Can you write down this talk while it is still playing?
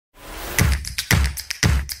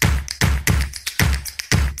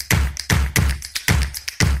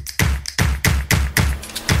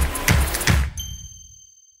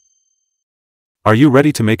Are you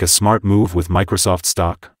ready to make a smart move with Microsoft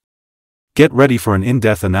stock? Get ready for an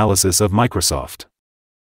in-depth analysis of Microsoft.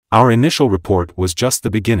 Our initial report was just the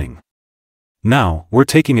beginning. Now, we're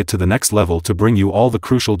taking it to the next level to bring you all the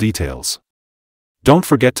crucial details. Don't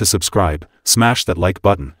forget to subscribe, smash that like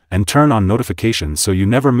button, and turn on notifications so you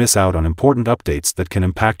never miss out on important updates that can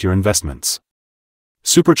impact your investments.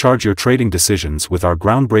 Supercharge your trading decisions with our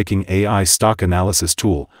groundbreaking AI stock analysis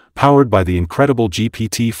tool, powered by the incredible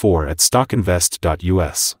GPT-4 at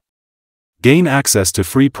StockInvest.us. Gain access to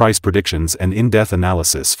free price predictions and in-depth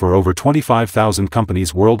analysis for over 25,000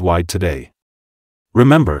 companies worldwide today.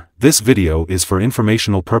 Remember, this video is for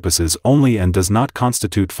informational purposes only and does not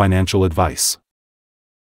constitute financial advice.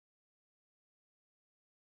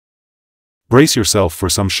 Brace yourself for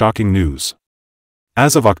some shocking news.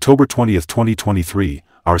 As of October 20, 2023,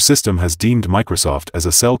 our system has deemed Microsoft as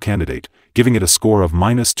a sell candidate, giving it a score of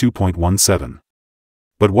 -2.17.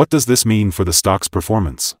 But what does this mean for the stock's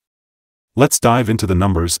performance? Let's dive into the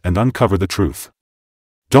numbers and uncover the truth.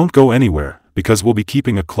 Don't go anywhere, because we'll be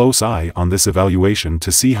keeping a close eye on this evaluation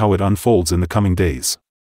to see how it unfolds in the coming days.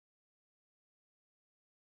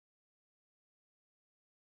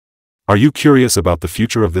 Are you curious about the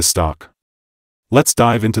future of this stock? Let's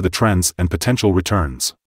dive into the trends and potential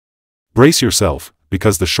returns. Brace yourself,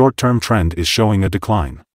 because the short-term trend is showing a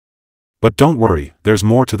decline. But don't worry, there's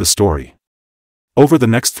more to the story. Over the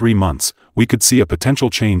next 3 months, we could see a potential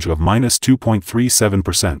change of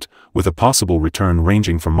 -2.37%, with a possible return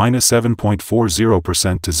ranging from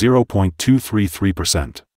 -7.40% to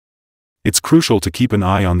 0.233%. It's crucial to keep an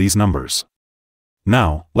eye on these numbers.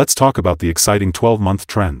 Now, let's talk about the exciting 12-month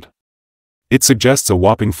trend. It suggests a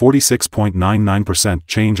whopping 46.99%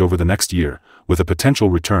 change over the next year, with a potential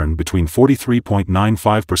return between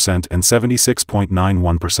 43.95% and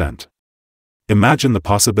 76.91%. Imagine the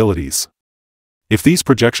possibilities. If these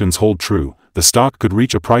projections hold true, the stock could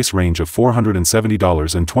reach a price range of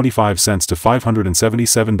 $470.25 to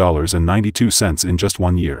 $577.92 in just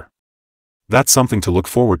 1 year. That's something to look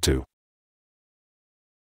forward to.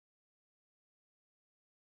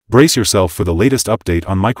 Brace yourself for the latest update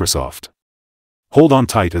on Microsoft. Hold on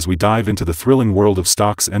tight as we dive into the thrilling world of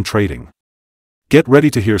stocks and trading. Get ready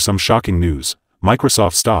to hear some shocking news.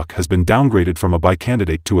 Microsoft stock has been downgraded from a buy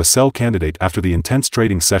candidate to a sell candidate after the intense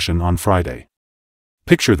trading session on Friday.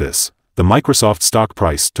 Picture this: the Microsoft stock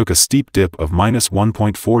price took a steep dip of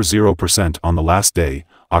 -1.40% on the last day,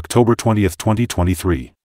 October 20,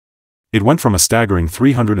 2023. It went from a staggering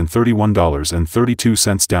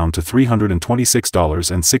 $331.32 down to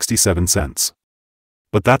 $326.67.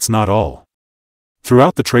 But that's not all.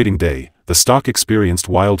 Throughout the trading day, the stock experienced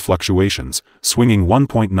wild fluctuations, swinging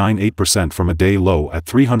 1.98% from a day low at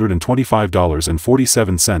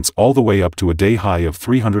 $325.47 all the way up to a day high of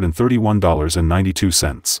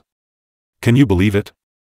 $331.92. Can you believe it?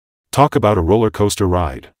 Talk about a roller coaster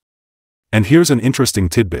ride. And here's an interesting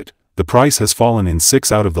tidbit: the price has fallen in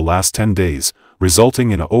 6 out of the last 10 days,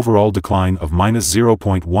 resulting in an overall decline of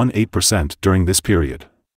 -0.18% during this period.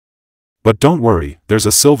 But don't worry, there's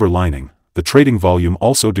a silver lining. The trading volume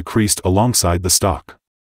also decreased alongside the stock.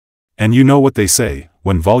 And you know what they say,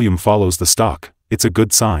 when volume follows the stock, it's a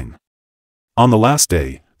good sign. On the last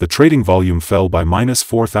day, the trading volume fell by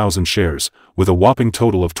 -4,000 shares, with a whopping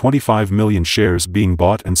total of 25 million shares being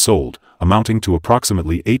bought and sold, amounting to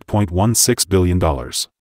approximately $8.16 billion.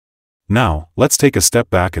 Now, let's take a step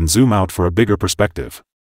back and zoom out for a bigger perspective.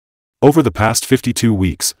 Over the past 52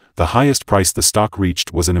 weeks, the highest price the stock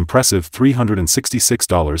reached was an impressive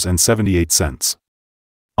 $366.78.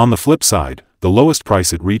 On the flip side, the lowest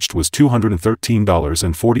price it reached was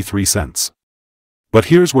 $213.43. But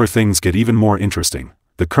here's where things get even more interesting.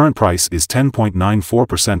 The current price is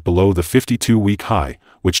 10.94% below the 52-week high,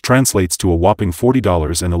 which translates to a whopping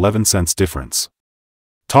 $40.11 difference.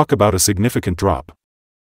 Talk about a significant drop.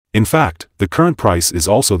 In fact, the current price is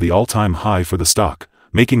also the all-time high for the stock,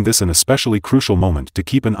 making this an especially crucial moment to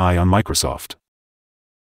keep an eye on Microsoft.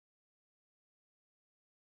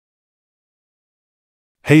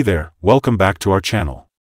 Hey there, welcome back to our channel.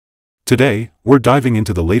 Today, we're diving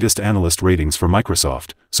into the latest analyst ratings for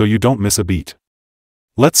Microsoft, so you don't miss a beat.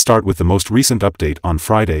 Let's start with the most recent update on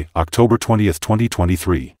Friday, October 20,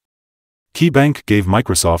 2023. KeyBank gave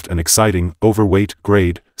Microsoft an exciting, overweight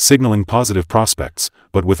grade, signaling positive prospects,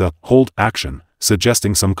 but with a hold action,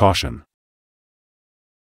 suggesting some caution.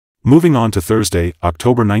 Moving on to Thursday,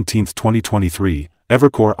 October 19, 2023,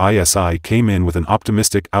 Evercore ISI came in with an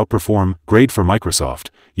optimistic outperform grade for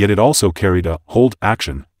Microsoft, yet it also carried a hold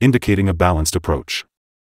action, indicating a balanced approach.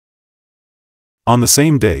 On the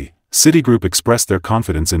same day, Citigroup expressed their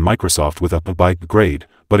confidence in Microsoft with a buy grade,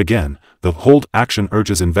 but again, the hold action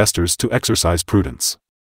urges investors to exercise prudence.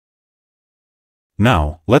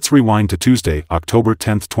 Now, let's rewind to Tuesday, October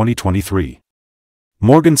 10, 2023.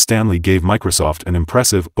 Morgan Stanley gave Microsoft an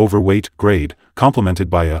impressive overweight grade, complemented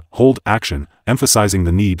by a hold action, emphasizing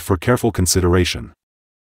the need for careful consideration.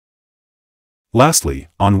 Lastly,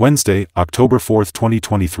 on Wednesday, October 4,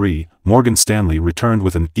 2023, Morgan Stanley returned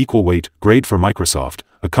with an equal weight grade for Microsoft,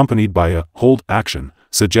 accompanied by a hold action,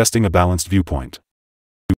 suggesting a balanced viewpoint.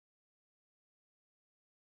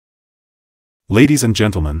 Ladies and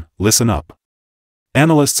gentlemen, listen up.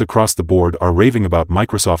 Analysts across the board are raving about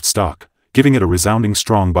Microsoft stock, giving it a resounding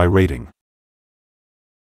strong buy rating.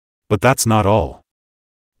 But that's not all.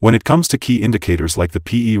 When it comes to key indicators like the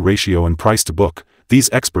PE ratio and price to book, these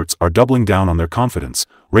experts are doubling down on their confidence,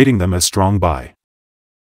 rating them as strong buy.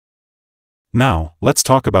 Now, let's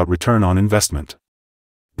talk about return on investment.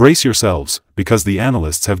 Brace yourselves, because the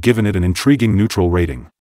analysts have given it an intriguing neutral rating.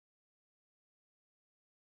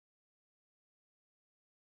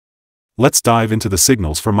 Let's dive into the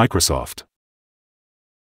signals for Microsoft.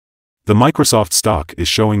 The Microsoft stock is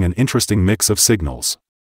showing an interesting mix of signals.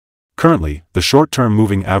 Currently, the short-term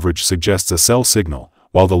moving average suggests a sell signal,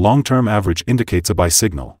 while the long-term average indicates a buy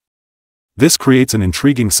signal. This creates an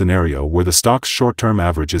intriguing scenario where the stock's short-term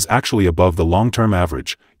average is actually above the long-term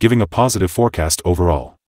average, giving a positive forecast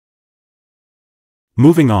overall.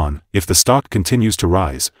 Moving on, if the stock continues to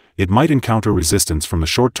rise, it might encounter resistance from the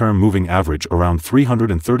short-term moving average around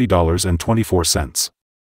 $330.24.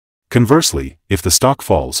 Conversely, if the stock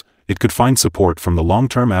falls, it could find support from the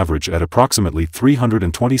long-term average at approximately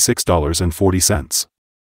 $326.40.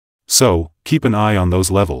 So, keep an eye on those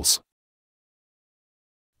levels.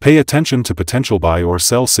 Pay attention to potential buy or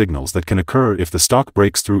sell signals that can occur if the stock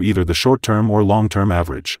breaks through either the short-term or long-term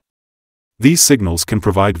average. These signals can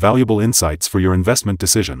provide valuable insights for your investment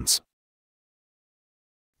decisions.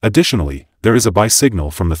 Additionally, there is a buy signal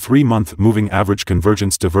from the 3-month moving average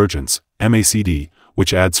convergence divergence, MACD,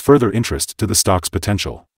 which adds further interest to the stock's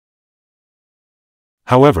potential.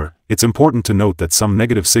 However, it's important to note that some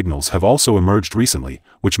negative signals have also emerged recently,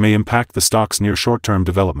 which may impact the stock's near short-term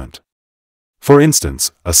development. For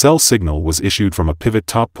instance, a sell signal was issued from a pivot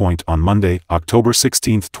top point on Monday, October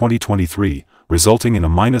 16, 2023, resulting in a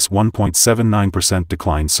minus 1.79%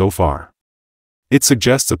 decline so far. It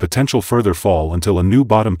suggests a potential further fall until a new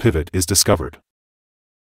bottom pivot is discovered.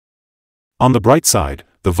 On the bright side,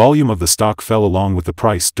 the volume of the stock fell along with the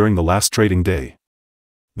price during the last trading day.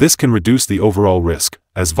 This can reduce the overall risk,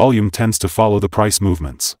 as volume tends to follow the price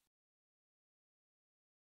movements.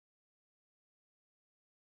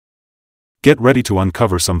 Get ready to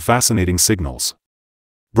uncover some fascinating signals.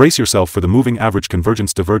 Brace yourself for the moving average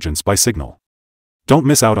convergence divergence buy signal. Don't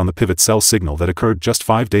miss out on the pivot sell signal that occurred just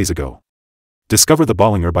 5 days ago. Discover the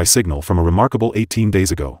Bollinger buy signal from a remarkable 18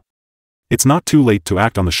 days ago. It's not too late to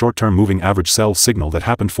act on the short-term moving average sell signal that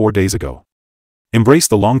happened 4 days ago. Embrace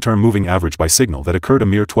the long-term moving average buy signal that occurred a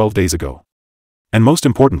mere 12 days ago. And most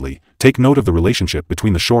importantly, take note of the relationship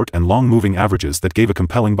between the short and long moving averages that gave a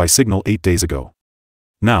compelling buy signal 8 days ago.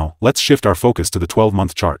 Now, let's shift our focus to the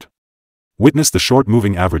 12-month chart. Witness the short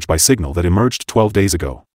moving average buy signal that emerged 12 days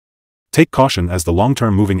ago. Take caution as the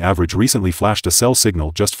long-term moving average recently flashed a sell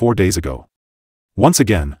signal just 4 days ago. Once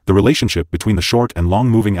again, the relationship between the short and long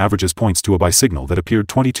moving averages points to a buy signal that appeared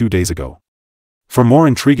 22 days ago. For more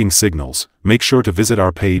intriguing signals, make sure to visit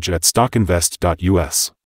our page at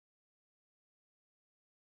StockInvest.us.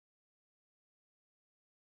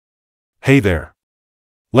 Hey there.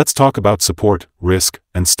 Let's talk about support, risk,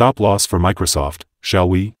 and stop loss for Microsoft, shall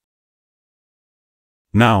we?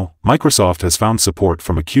 Now, Microsoft has found support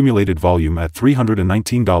from accumulated volume at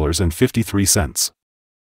 $319.53.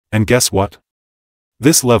 And guess what?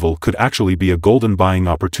 This level could actually be a golden buying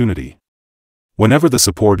opportunity. Whenever the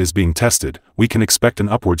support is being tested, we can expect an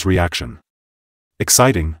upwards reaction.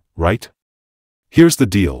 Exciting, right? Here's the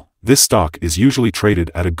deal, this stock is usually traded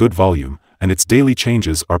at a good volume, and its daily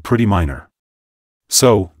changes are pretty minor.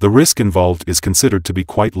 So, the risk involved is considered to be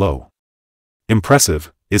quite low.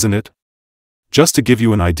 Impressive, isn't it? Just to give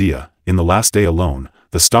you an idea, in the last day alone,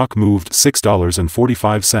 the stock moved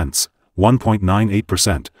 $6.45,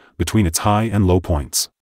 1.98%, between its high and low points.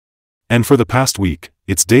 And for the past week,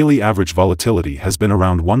 its daily average volatility has been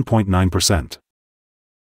around 1.9%.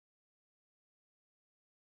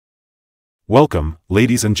 Welcome,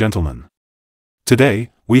 ladies and gentlemen.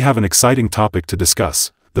 Today, we have an exciting topic to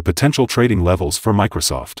discuss, the potential trading levels for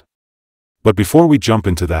Microsoft. But before we jump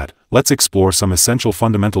into that, let's explore some essential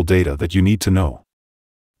fundamental data that you need to know.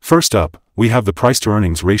 First up, we have the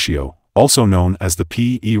price-to-earnings ratio, also known as the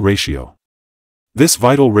PE ratio. This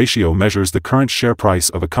vital ratio measures the current share price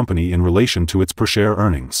of a company in relation to its per-share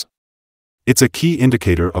earnings. It's a key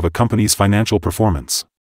indicator of a company's financial performance.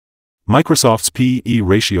 Microsoft's P/E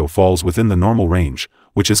ratio falls within the normal range,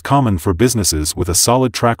 which is common for businesses with a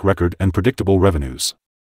solid track record and predictable revenues.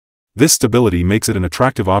 This stability makes it an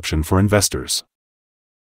attractive option for investors.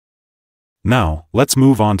 Now, let's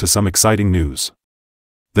move on to some exciting news.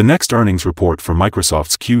 The next earnings report for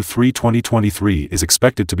Microsoft's Q3 2023 is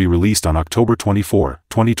expected to be released on October 24,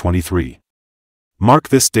 2023. Mark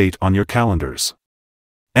this date on your calendars.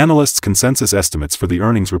 Analysts' consensus estimates for the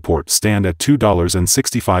earnings report stand at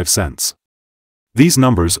 $2.65. These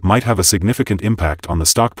numbers might have a significant impact on the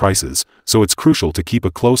stock prices, so it's crucial to keep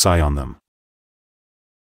a close eye on them.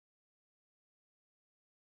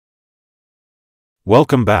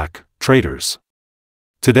 Welcome back, traders.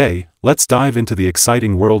 Today, let's dive into the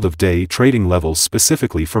exciting world of day trading levels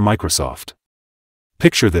specifically for Microsoft.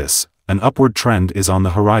 Picture this: an upward trend is on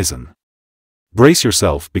the horizon. Brace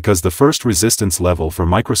yourself because the first resistance level for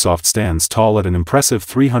Microsoft stands tall at an impressive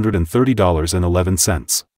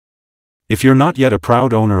 $330.11. If you're not yet a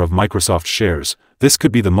proud owner of Microsoft shares, this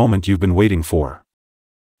could be the moment you've been waiting for.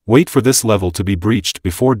 Wait for this level to be breached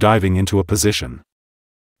before diving into a position.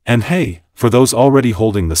 And hey, for those already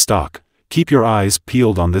holding the stock, keep your eyes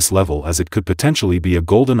peeled on this level as it could potentially be a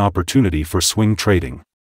golden opportunity for swing trading.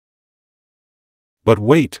 But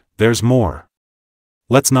wait, there's more.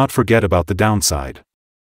 Let's not forget about the downside.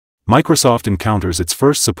 Microsoft encounters its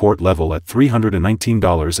first support level at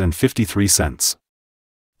 $319.53.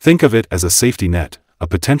 Think of it as a safety net, a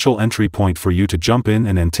potential entry point for you to jump in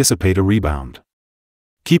and anticipate a rebound.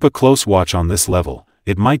 Keep a close watch on this level,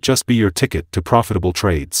 it might just be your ticket to profitable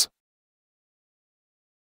trades.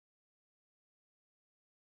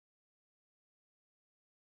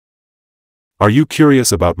 Are you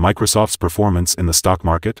curious about Microsoft's performance in the stock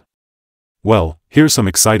market? Well, here's some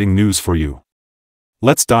exciting news for you.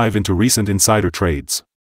 Let's dive into recent insider trades.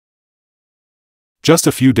 Just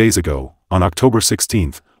a few days ago, on October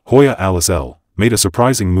 16, Hoya Alice L. made a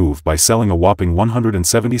surprising move by selling a whopping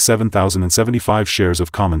 177,075 shares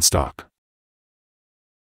of common stock.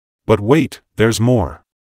 But wait, there's more.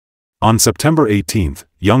 On September 18,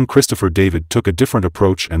 young Christopher David took a different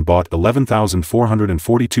approach and bought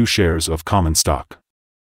 11,442 shares of common stock.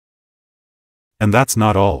 And that's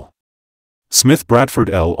not all. Smith Bradford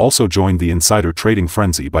L. also joined the insider trading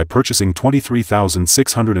frenzy by purchasing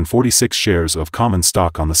 23,646 shares of common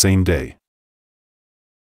stock on the same day.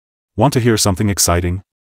 Want to hear something exciting?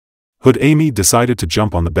 Hood Amy decided to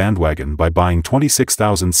jump on the bandwagon by buying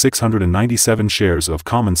 26,697 shares of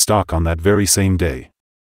common stock on that very same day.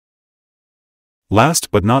 Last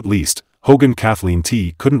but not least, Hogan Kathleen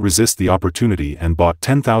T. couldn't resist the opportunity and bought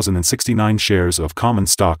 10,069 shares of common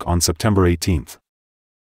stock on September 18.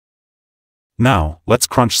 Now, let's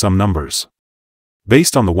crunch some numbers.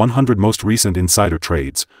 Based on the 100 most recent insider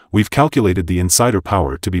trades, we've calculated the insider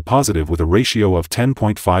power to be positive with a ratio of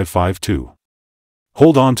 10.552.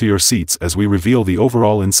 Hold on to your seats as we reveal the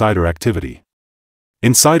overall insider activity.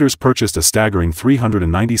 Insiders purchased a staggering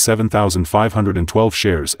 397,512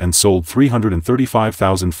 shares and sold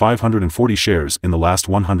 335,540 shares in the last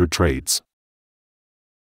 100 trades.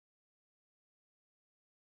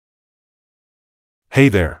 Hey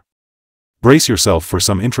there. Brace yourself for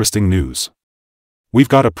some interesting news. We've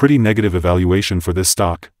got a pretty negative evaluation for this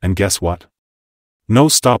stock, and guess what? No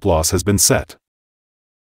stop loss has been set.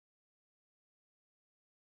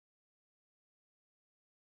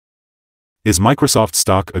 Is Microsoft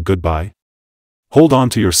stock a good buy? Hold on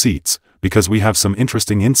to your seats, because we have some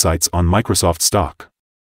interesting insights on Microsoft stock.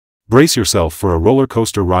 Brace yourself for a roller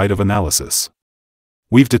coaster ride of analysis.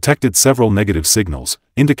 We've detected several negative signals,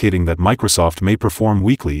 indicating that Microsoft may perform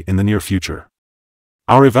weakly in the near future.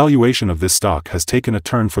 Our evaluation of this stock has taken a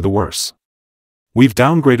turn for the worse. We've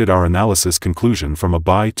downgraded our analysis conclusion from a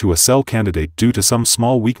buy to a sell candidate due to some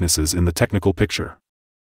small weaknesses in the technical picture.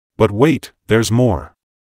 But wait, there's more.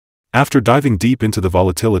 After diving deep into the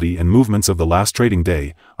volatility and movements of the last trading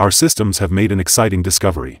day, our systems have made an exciting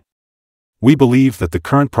discovery. We believe that the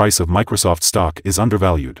current price of Microsoft stock is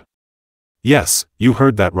undervalued. Yes, you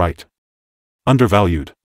heard that right.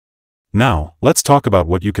 Undervalued. Now, let's talk about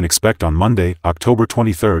what you can expect on Monday, October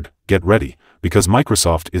 23rd. Get ready, because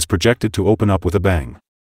Microsoft is projected to open up with a bang.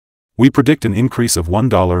 We predict an increase of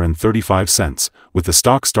 $1.35, with the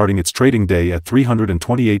stock starting its trading day at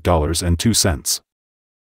 $328.02.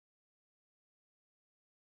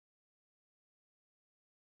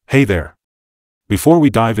 Hey there. Before we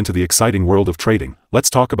dive into the exciting world of trading, let's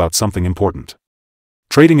talk about something important.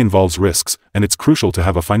 Trading involves risks, and it's crucial to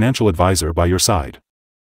have a financial advisor by your side.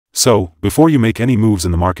 So, before you make any moves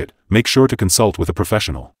in the market, make sure to consult with a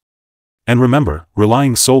professional. And remember,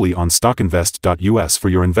 relying solely on StockInvest.us for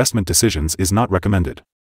your investment decisions is not recommended.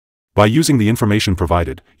 By using the information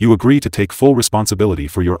provided, you agree to take full responsibility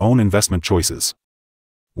for your own investment choices.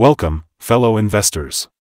 Welcome, fellow investors.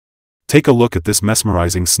 Take a look at this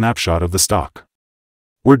mesmerizing snapshot of the stock.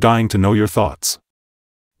 We're dying to know your thoughts.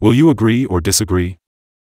 Will you agree or disagree?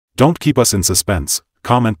 Don't keep us in suspense,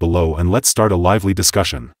 comment below and let's start a lively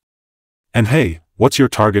discussion. And hey, what's your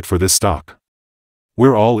target for this stock?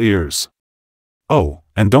 We're all ears. Oh,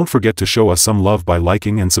 and don't forget to show us some love by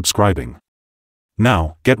liking and subscribing.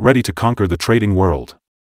 Now, get ready to conquer the trading world.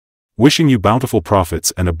 Wishing you bountiful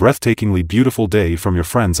profits and a breathtakingly beautiful day from your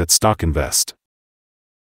friends at StockInvest.